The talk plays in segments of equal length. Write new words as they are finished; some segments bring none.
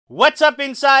What's up,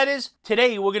 insiders?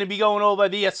 Today we're going to be going over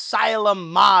the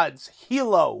Asylum Mods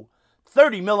Helo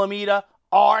 30mm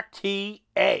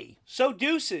RTA. So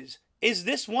deuces, is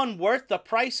this one worth the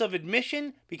price of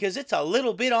admission? Because it's a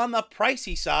little bit on the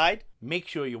pricey side. Make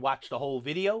sure you watch the whole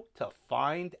video to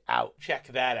find out. Check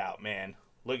that out, man.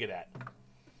 Look at that.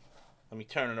 Let me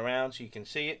turn it around so you can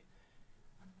see it.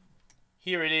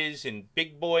 Here it is in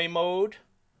big boy mode.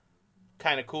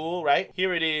 Kind of cool, right?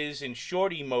 Here it is in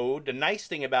shorty mode. The nice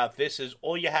thing about this is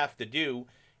all you have to do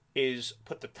is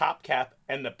put the top cap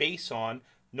and the base on.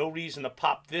 No reason to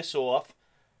pop this off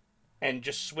and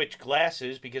just switch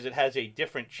glasses because it has a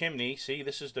different chimney. See,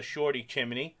 this is the shorty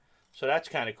chimney. So that's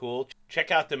kind of cool.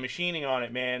 Check out the machining on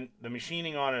it, man. The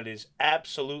machining on it is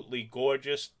absolutely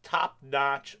gorgeous. Top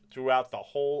notch throughout the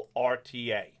whole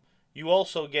RTA. You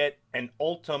also get an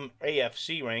Ultim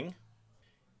AFC ring,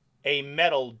 a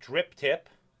metal drip tip,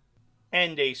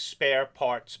 and a spare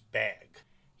parts bag.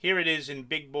 Here it is in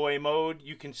big boy mode.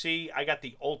 You can see I got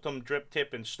the Ultim drip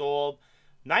tip installed.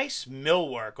 Nice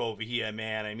millwork over here,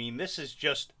 man. I mean, this is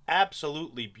just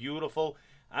absolutely beautiful.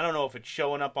 I don't know if it's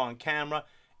showing up on camera.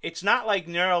 It's not like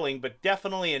knurling, but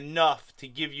definitely enough to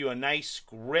give you a nice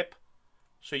grip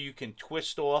so you can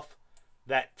twist off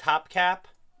that top cap.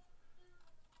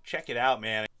 Check it out,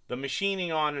 man. The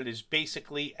machining on it is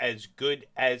basically as good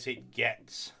as it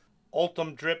gets.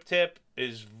 Ultim drip tip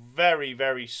is very,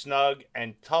 very snug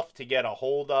and tough to get a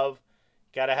hold of.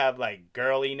 Gotta have like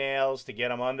girly nails to get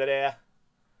them under there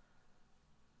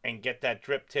and get that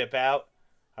drip tip out.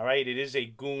 Alright, it is a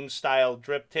goon style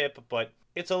drip tip, but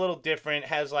it's a little different. It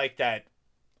has like that,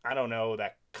 I don't know,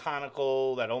 that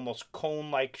conical, that almost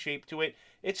cone-like shape to it.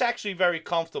 It's actually very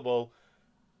comfortable.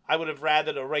 I would have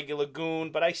rathered a regular goon,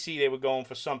 but I see they were going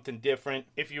for something different.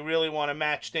 If you really want to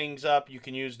match things up, you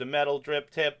can use the metal drip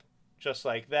tip, just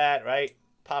like that, right?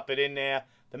 Pop it in there.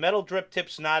 The metal drip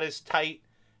tip's not as tight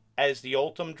as the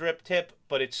Ultim drip tip,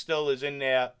 but it still is in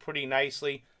there pretty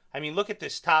nicely. I mean, look at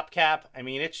this top cap. I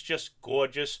mean, it's just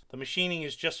gorgeous. The machining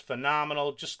is just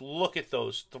phenomenal. Just look at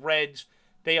those threads.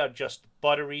 They are just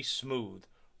buttery smooth.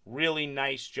 Really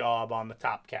nice job on the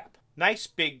top cap. Nice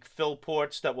big fill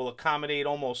ports that will accommodate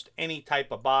almost any type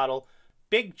of bottle.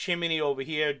 Big chimney over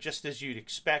here, just as you'd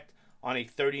expect on a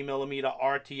 30mm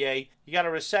RTA. You got a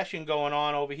recession going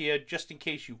on over here just in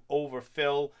case you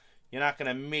overfill. You're not going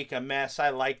to make a mess. I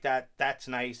like that. That's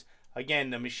nice. Again,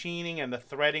 the machining and the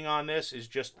threading on this is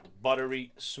just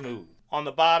buttery smooth. On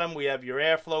the bottom, we have your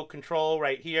airflow control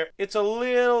right here. It's a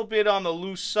little bit on the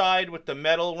loose side with the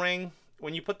metal ring.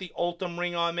 When you put the Ultim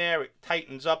ring on there, it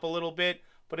tightens up a little bit.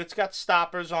 But it's got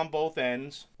stoppers on both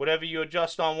ends. Whatever you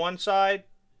adjust on one side,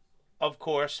 of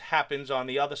course, happens on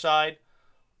the other side.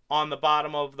 On the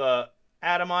bottom of the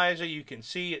atomizer, you can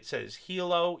see it says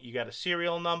Helo. You got a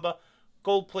serial number.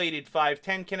 Gold-plated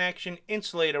 510 connection.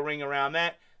 Insulator ring around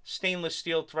that. Stainless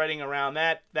steel threading around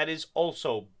that. That is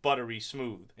also buttery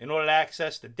smooth. In order to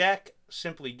access the deck,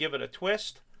 simply give it a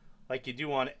twist, like you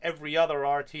do on every other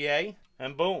RTA.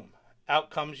 And boom, out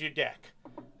comes your deck.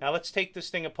 Now let's take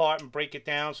this thing apart and break it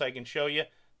down so I can show you.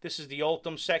 This is the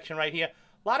Ultim section right here.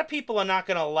 A lot of people are not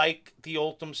going to like the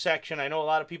Ultim section. I know a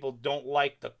lot of people don't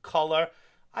like the color.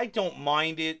 I don't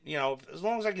mind it. You know, as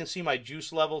long as I can see my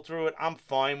juice level through it, I'm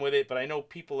fine with it. But I know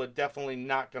people are definitely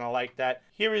not going to like that.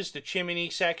 Here is the chimney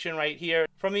section right here.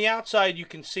 From the outside, you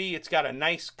can see it's got a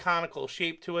nice conical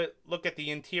shape to it. Look at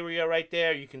the interior right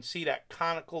there. You can see that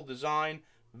conical design.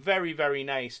 Very, very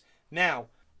nice. Now,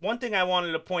 one thing I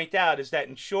wanted to point out is that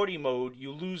in shorty mode,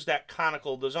 you lose that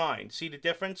conical design. See the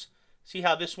difference? See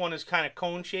how this one is kind of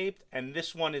cone-shaped and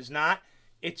this one is not?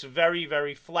 It's very,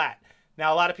 very flat.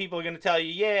 Now, a lot of people are going to tell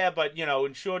you, yeah, but, you know,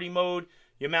 in shorty mode,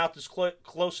 your mouth is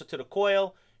closer to the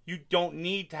coil. You don't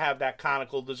need to have that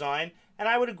conical design. And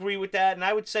I would agree with that. And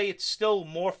I would say it's still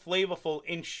more flavorful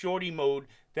in shorty mode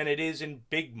than it is in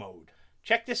big mode.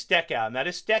 Check this deck out. Now,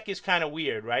 this deck is kind of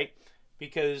weird, right?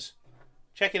 Because,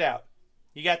 check it out.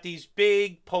 You got these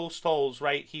big post holes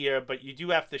right here, but you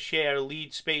do have to share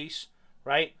lead space,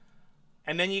 right?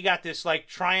 And then you got this like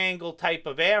triangle type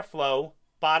of airflow.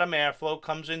 Bottom airflow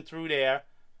comes in through there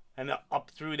and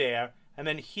up through there. And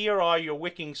then here are your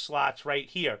wicking slots right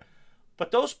here.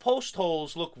 But those post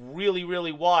holes look really,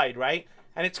 really wide, right?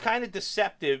 And it's kind of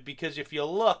deceptive because if you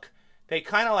look, they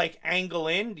kind of like angle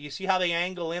in. Do you see how they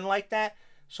angle in like that?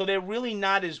 So they're really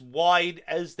not as wide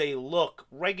as they look.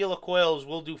 Regular coils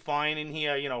will do fine in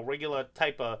here. You know, regular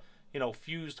type of, you know,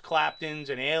 fused Claptons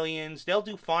and Aliens. They'll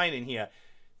do fine in here.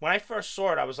 When I first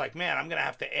saw it, I was like, man, I'm going to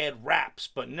have to add wraps.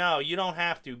 But no, you don't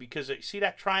have to because see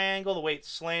that triangle, the way it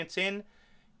slants in?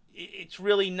 It's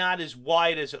really not as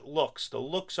wide as it looks. The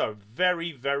looks are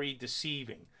very, very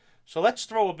deceiving. So let's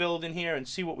throw a build in here and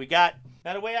see what we got.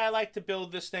 Now the way I like to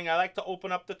build this thing, I like to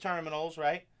open up the terminals,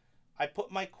 right? I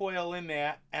put my coil in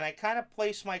there and I kind of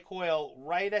place my coil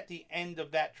right at the end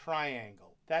of that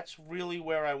triangle. That's really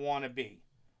where I want to be.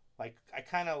 Like I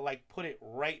kind of like put it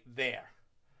right there.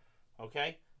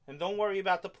 Okay? And don't worry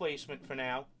about the placement for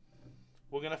now.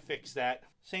 We're going to fix that.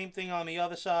 Same thing on the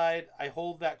other side. I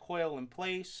hold that coil in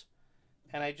place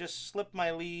and I just slip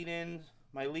my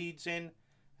leads in,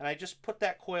 and I just put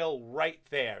that coil right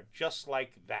there, just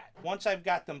like that. Once I've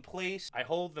got them placed, I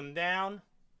hold them down,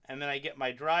 and then I get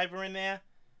my driver in there,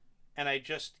 and I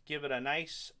just give it a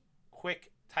nice,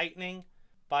 quick tightening.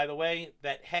 By the way,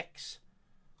 that hex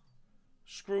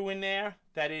screw in there,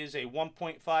 that is a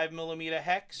 1.5 millimeter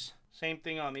hex. Same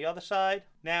thing on the other side.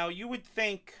 Now, you would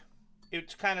think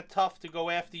it's kind of tough to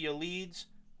go after your leads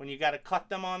when you got to cut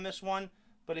them on this one,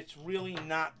 but it's really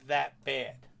not that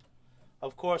bad.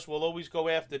 Of course, we'll always go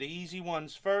after the easy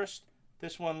ones first.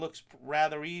 This one looks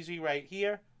rather easy right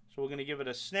here, so we're going to give it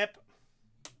a snip.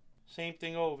 Same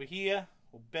thing over here.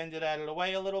 We'll bend it out of the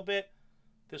way a little bit.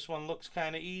 This one looks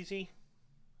kind of easy.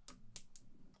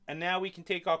 And now we can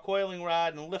take our coiling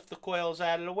rod and lift the coils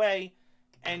out of the way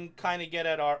and kind of get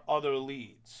at our other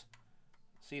leads.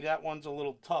 See, that one's a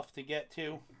little tough to get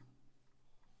to,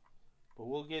 but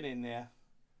we'll get in there.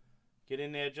 Get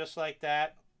in there just like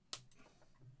that.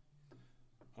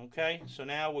 Okay, so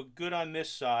now we're good on this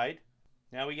side.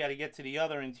 Now we got to get to the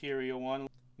other interior one.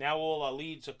 Now all our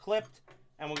leads are clipped,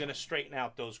 and we're going to straighten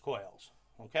out those coils.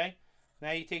 Okay,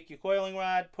 now you take your coiling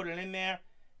rod, put it in there,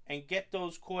 and get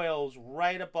those coils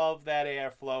right above that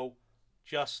airflow,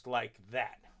 just like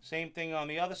that. Same thing on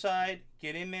the other side.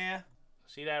 Get in there.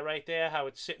 See that right there, how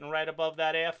it's sitting right above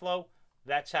that airflow?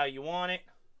 That's how you want it.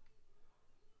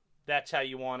 That's how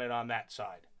you want it on that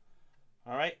side.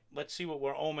 All right, let's see what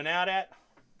we're ohming out at.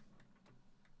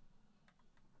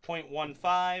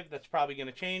 0.15, that's probably going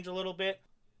to change a little bit.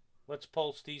 Let's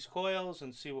pulse these coils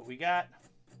and see what we got.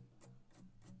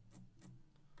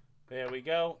 There we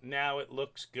go. Now it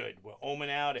looks good. We're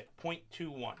ohming out at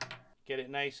 0.21. Get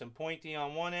it nice and pointy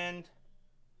on one end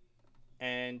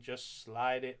and just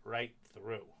slide it right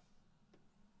through.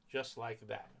 Just like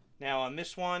that. Now on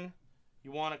this one,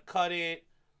 you want to cut it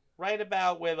right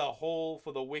about where the hole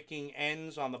for the wicking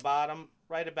ends on the bottom,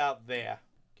 right about there.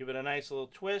 Give it a nice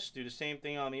little twist. Do the same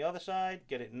thing on the other side.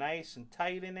 Get it nice and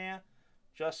tight in there,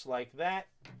 just like that.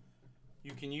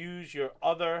 You can use your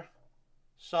other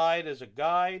side as a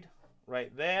guide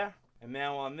right there. And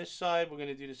now on this side, we're going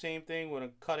to do the same thing. We're going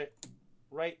to cut it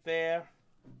right there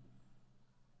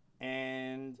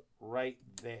and right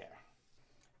there.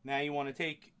 Now you want to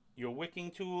take your wicking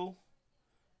tool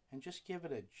and just give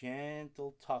it a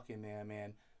gentle tuck in there,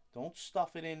 man. Don't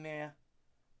stuff it in there.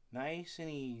 Nice and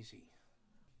easy.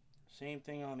 Same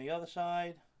thing on the other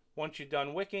side. Once you're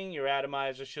done wicking, your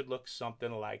atomizer should look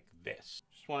something like this.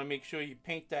 Just want to make sure you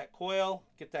paint that coil,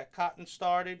 get that cotton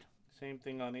started. Same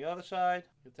thing on the other side.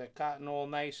 Get that cotton all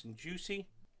nice and juicy.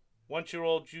 Once you're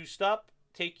all juiced up,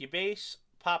 take your base,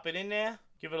 pop it in there,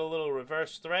 give it a little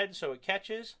reverse thread so it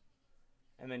catches,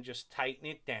 and then just tighten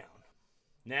it down.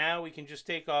 Now we can just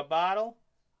take our bottle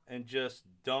and just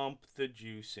dump the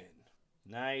juice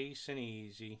in. Nice and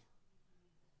easy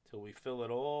till we fill it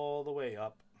all the way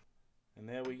up. And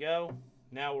there we go.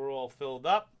 Now we're all filled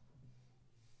up.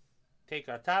 Take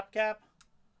our top cap,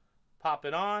 pop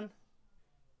it on,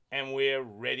 and we're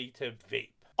ready to vape.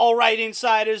 All right,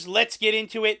 insiders, let's get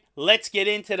into it. Let's get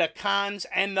into the cons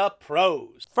and the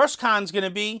pros. First con's going to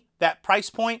be that price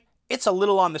point. It's a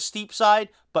little on the steep side,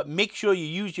 but make sure you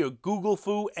use your Google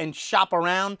Foo and shop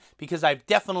around because I've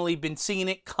definitely been seeing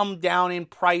it come down in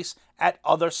price at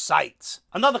other sites.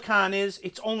 Another con is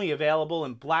it's only available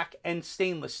in black and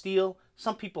stainless steel.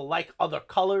 Some people like other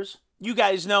colors. You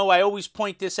guys know I always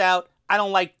point this out. I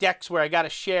don't like decks where I got to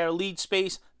share lead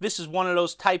space. This is one of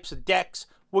those types of decks.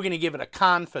 We're going to give it a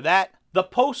con for that. The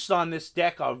posts on this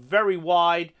deck are very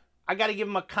wide. I got to give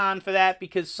them a con for that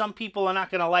because some people are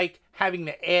not going to like having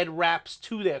to add wraps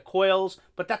to their coils,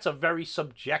 but that's a very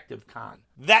subjective con.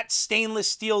 That stainless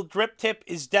steel drip tip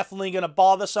is definitely going to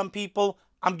bother some people.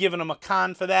 I'm giving them a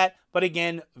con for that, but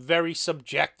again, very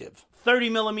subjective.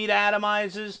 30mm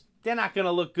atomizers, they're not going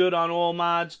to look good on all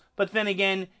mods, but then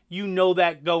again, you know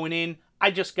that going in.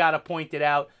 I just got to point it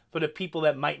out for the people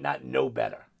that might not know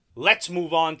better. Let's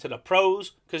move on to the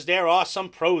pros, because there are some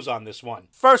pros on this one.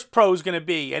 First pro is going to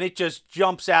be, and it just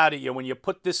jumps out at you when you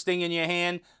put this thing in your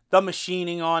hand, the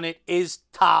machining on it is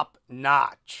top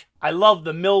notch. I love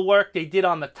the millwork they did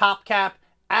on the top cap.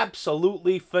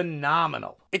 Absolutely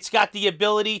phenomenal. It's got the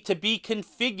ability to be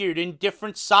configured in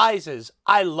different sizes.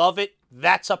 I love it.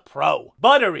 That's a pro.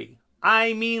 Buttery.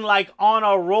 I mean like on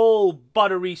a roll,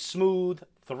 buttery smooth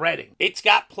threading. It's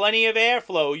got plenty of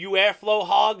airflow. You airflow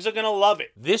hogs are gonna love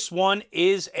it. This one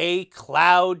is a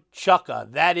cloud chucker,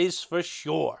 that is for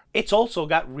sure. It's also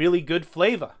got really good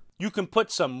flavor. You can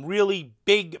put some really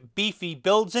big, beefy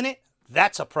builds in it.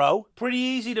 That's a pro. Pretty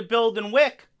easy to build and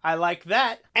wick. I like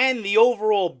that. And the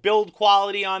overall build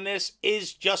quality on this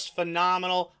is just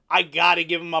phenomenal. I gotta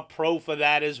give them a pro for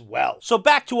that as well. So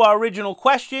back to our original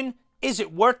question, is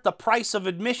it worth the price of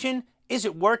admission? Is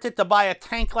it worth it to buy a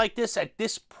tank like this at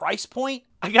this price point?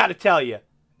 I gotta tell you,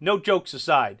 no jokes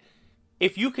aside,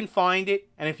 if you can find it,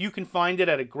 and if you can find it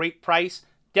at a great price,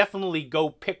 definitely go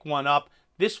pick one up.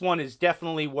 This one is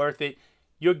definitely worth it.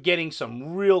 You're getting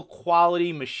some real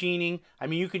quality machining. I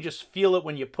mean, you can just feel it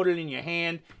when you put it in your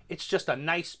hand. It's just a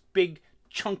nice, big,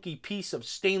 chunky piece of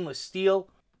stainless steel.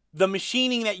 The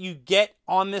machining that you get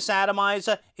on this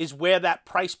atomizer is where that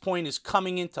price point is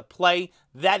coming into play.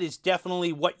 That is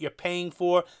definitely what you're paying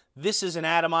for. This is an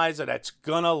atomizer that's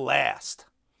gonna last.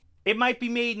 It might be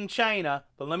made in China,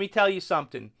 but let me tell you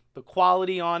something. The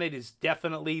quality on it is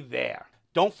definitely there.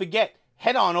 Don't forget,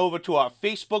 head on over to our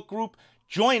Facebook group.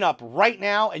 Join up right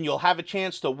now and you'll have a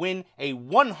chance to win a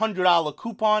 $100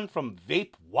 coupon from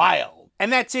Vape Wild.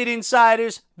 And that's it,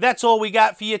 insiders. That's all we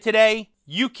got for you today.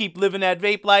 You keep living that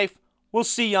vape life. We'll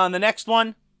see you on the next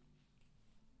one.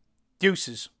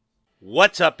 Deuces.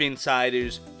 What's up,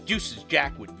 insiders? Deuces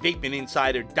Jack with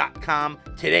VapingInsider.com.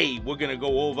 Today we're going to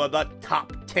go over the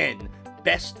top 10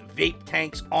 best vape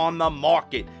tanks on the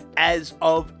market as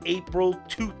of April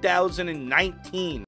 2019.